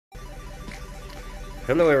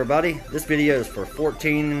Hello everybody, this video is for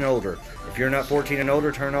 14 and older. If you're not 14 and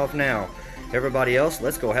older, turn off now. Everybody else,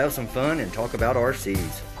 let's go have some fun and talk about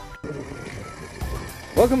RCs.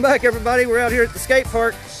 Welcome back everybody, we're out here at the skate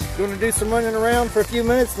park. Going to do some running around for a few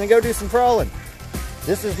minutes and then go do some crawling.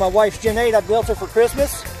 This is my wife's Gen 8, I built her for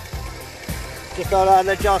Christmas. Just thought I'd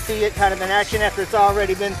let y'all see it kind of in action after it's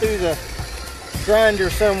already been through the grinder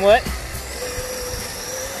somewhat.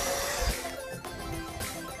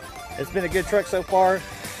 It's been a good truck so far.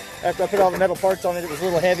 After I put all the metal parts on it, it was a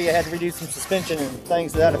little heavy. I had to redo some suspension and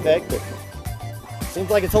things to that effect, but seems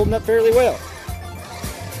like it's holding up fairly well.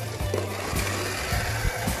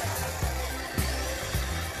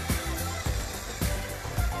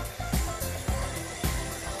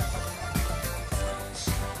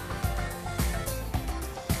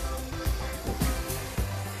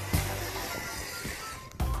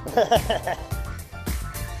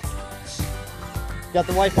 Got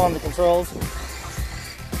the wife on the controls.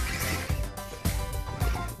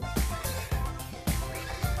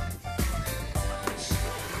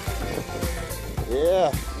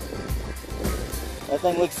 Yeah. That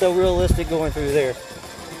thing looks so realistic going through there.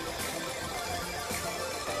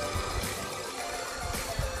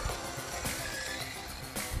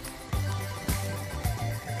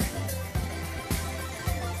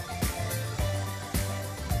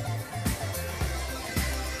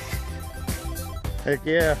 Heck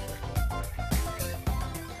yeah.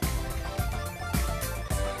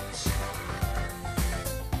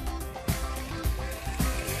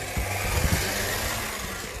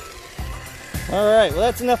 Alright, well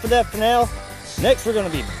that's enough of that for now. Next we're going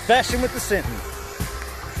to be bashing with the senton.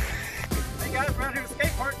 Hey guys, we're out here at the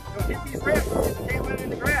skate park. Go hit these ramps. Get the tail in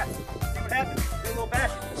the grass. See what happens. Do a little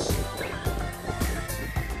bashing.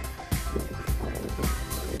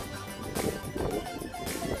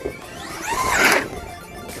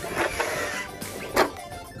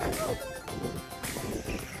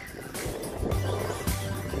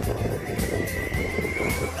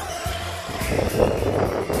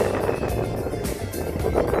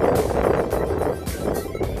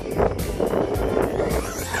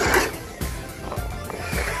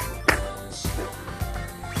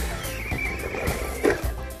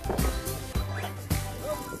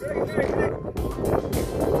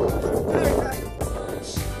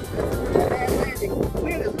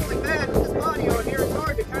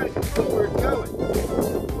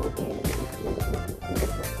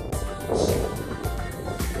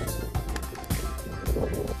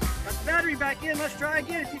 Back in. Let's try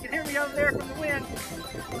again if you can hear me over there from the wind.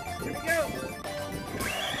 Here we go.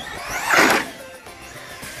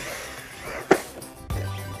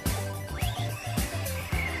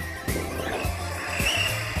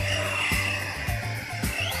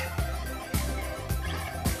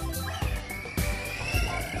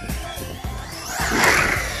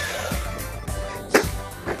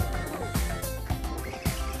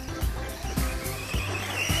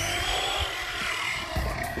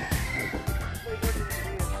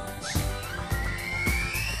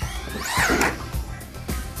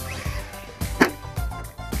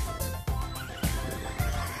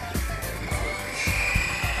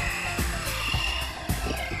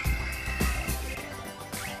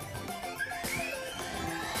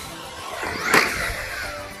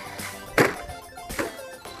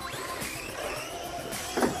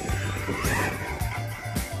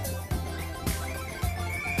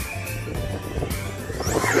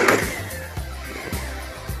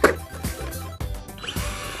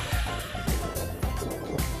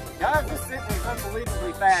 Guys, this senton is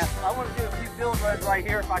unbelievably fast. I want to do a few field runs right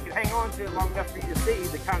here if I can hang on to it long enough for you to see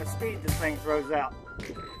the kind of speed this thing throws out.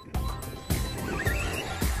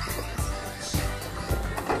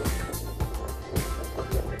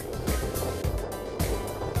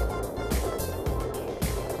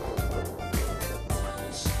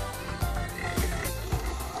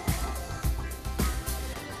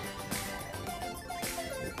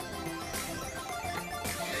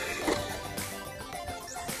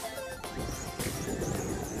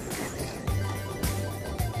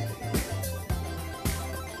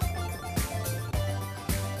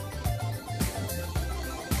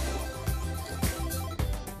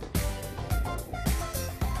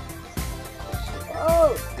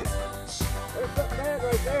 Oh! There's something bad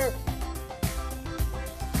right there.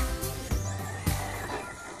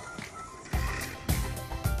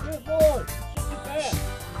 Good Lord! Shit too fast.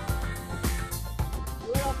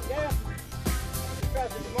 You let off the gas and try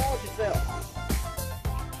to demolish yourself.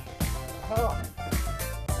 Huh.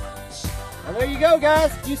 Well, there you go,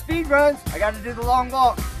 guys. A few speed runs. I got to do the long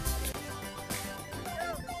walk.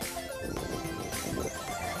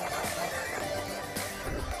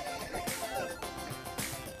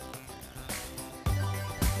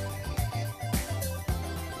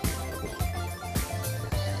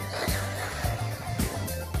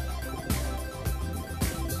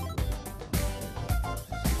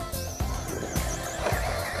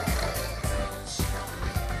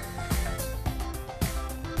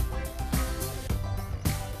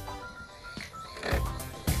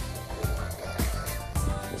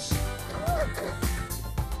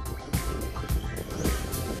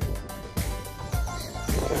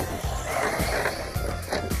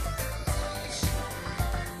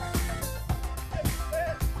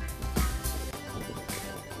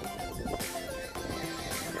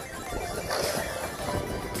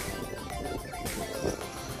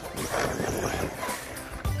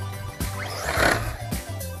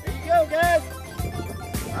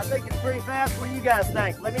 ask what you guys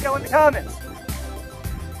think. Let me know in the comments.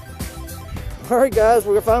 All right, guys,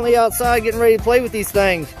 we're finally outside getting ready to play with these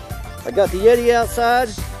things. I got the Yeti outside,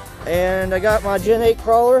 and I got my Gen 8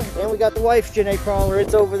 crawler, and we got the wife's Gen 8 crawler.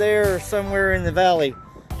 It's over there somewhere in the valley.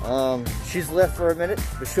 She's left for a minute,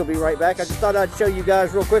 but she'll be right back. I just thought I'd show you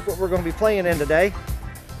guys real quick what we're going to be playing in today.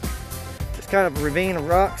 Just kind of a ravine of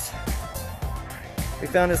rocks. We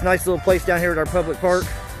found this nice little place down here at our public park,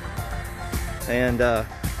 and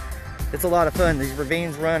it's a lot of fun. These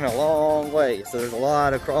ravines run a long way, so there's a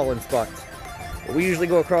lot of crawling spots. But we usually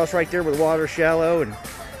go across right there where the water's shallow and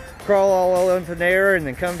crawl all up in there, and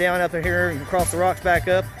then come down up in here and cross the rocks back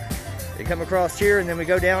up and come across here, and then we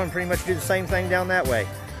go down and pretty much do the same thing down that way.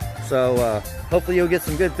 So hopefully you'll get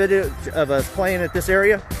some good footage of us playing at this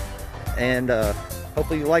area, and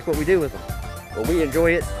hopefully you like what we do with them. But we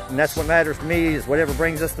enjoy it, and that's what matters to me, is whatever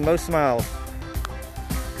brings us the most smiles.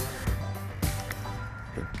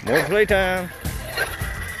 More playtime.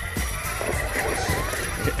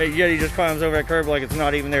 Yeti just climbs over that curb like it's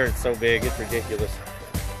not even there. It's so big, it's ridiculous.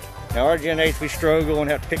 Now our Gen 8s, we struggle and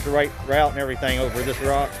have to pick the right route and everything over this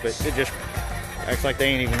rocks, but it just acts like they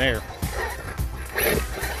ain't even there.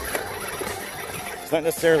 It's not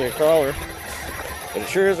necessarily a crawler, but it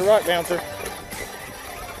sure is a rock bouncer.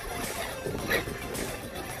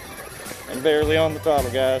 I'm barely on the throttle,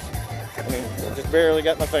 guys. I mean, I just barely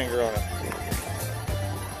got my finger on it.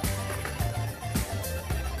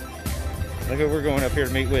 Look who we're going up here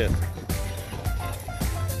to meet with.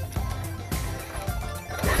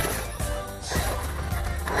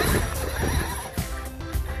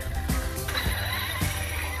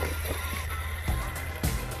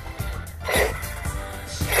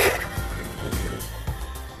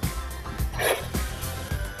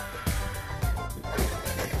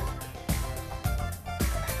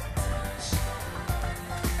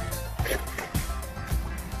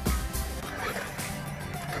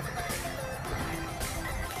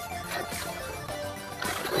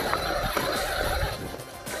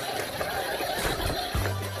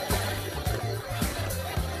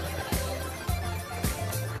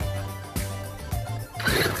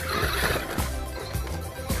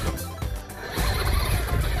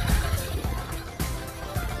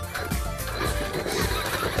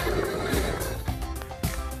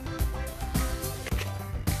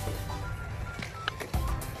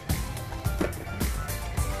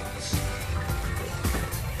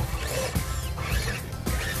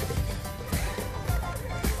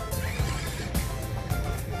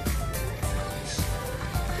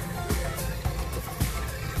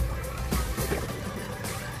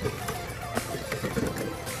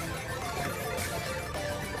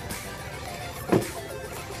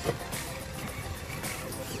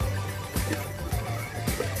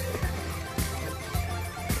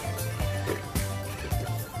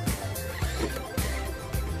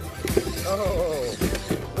 Oh,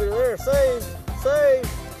 look at there, save, save.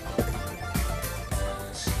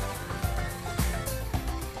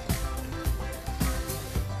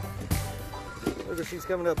 Look what she's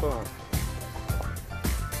coming up on.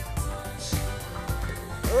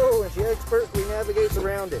 Oh, and she expertly navigates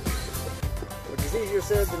around it, which is easier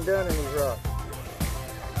said than done in these rocks.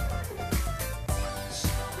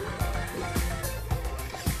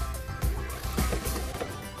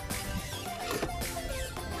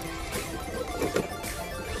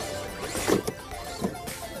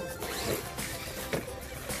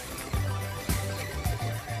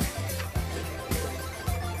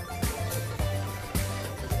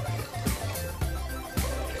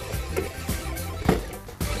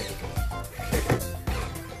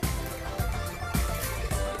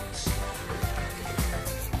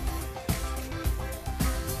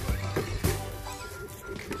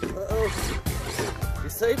 You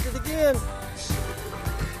saved it again.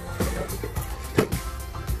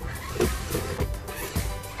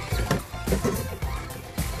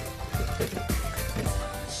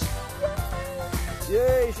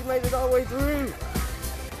 Yay, she made it all the way through.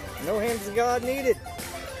 No hands of God needed.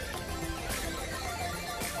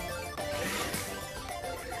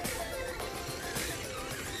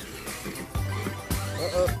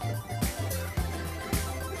 Uh-oh.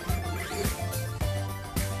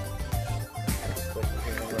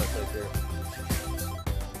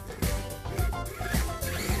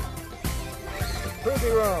 Prove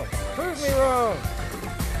me wrong. Prove me wrong.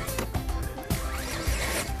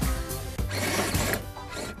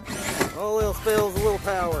 All else fails a little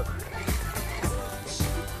power.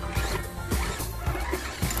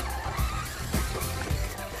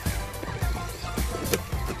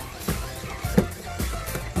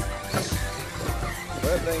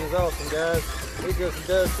 That thing is awesome, guys. It just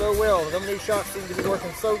does so well. Some of these shocks seem to be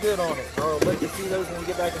working so good on it. I'll let you see those when we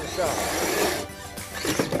get back in the shop.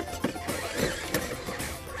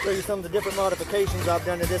 Show you some of the different modifications I've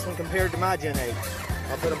done to this one compared to my Gen 8.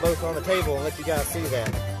 I'll put them both on the table and let you guys see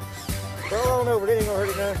that. Roll on over, it ain't gonna hurt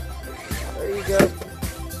it none. There you go.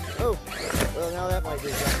 Oh, well now that might do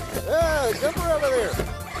something. Ah, jumper over there.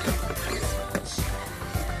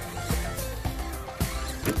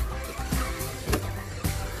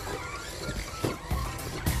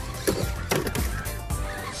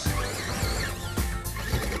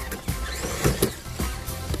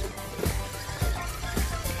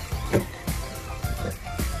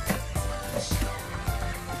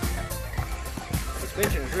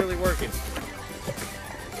 Suspension is really working.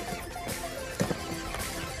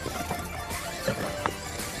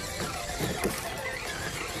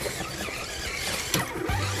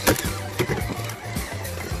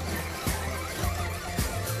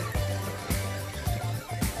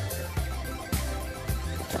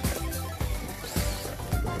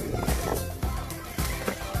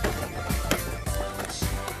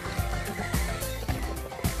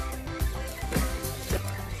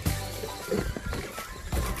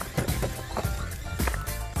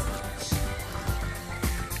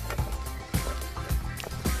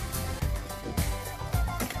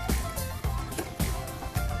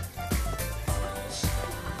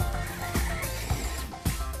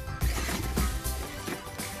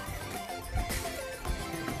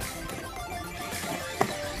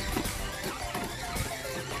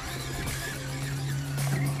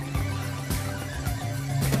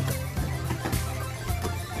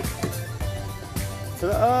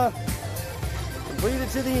 So, completed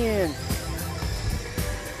to the end.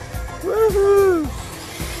 Woohoo!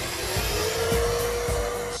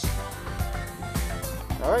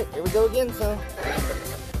 All right, here we go again, son.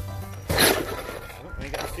 Oh, I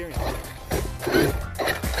ain't got the steering wheel.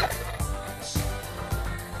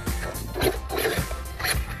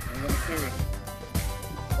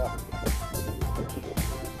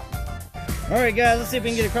 All right, guys, let's see if we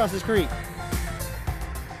can get across this creek.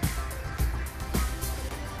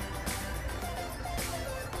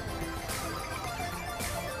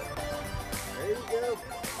 There you go.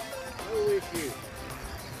 No issue.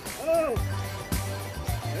 Oh!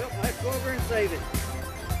 Well, let's go over and save it.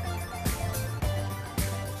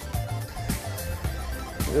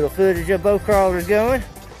 Little footage of both crawlers going.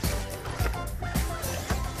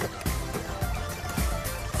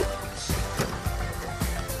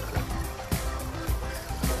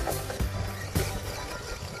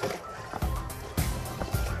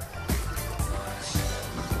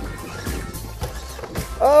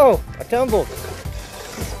 Oh, I tumbled.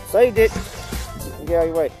 Saved it. Get out of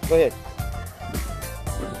your way. Go ahead.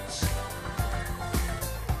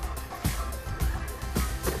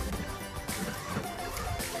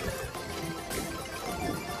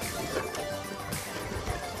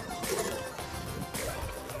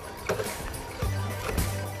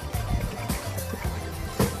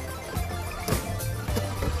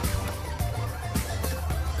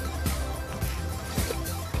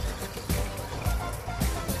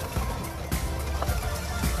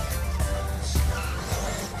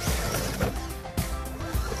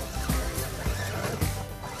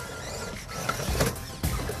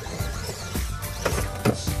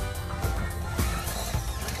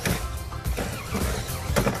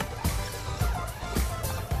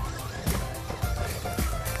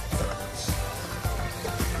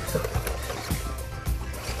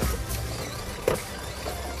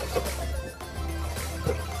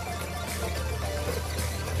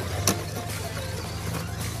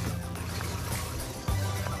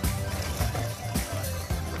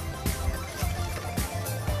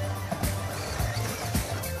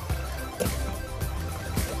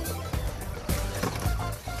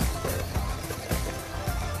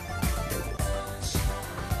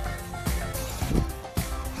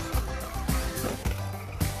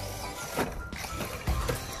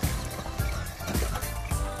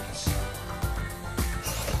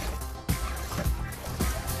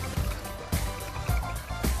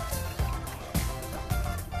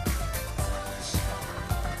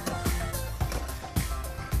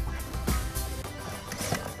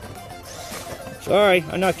 Sorry,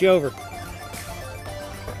 I knocked you over.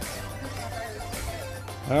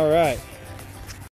 All right.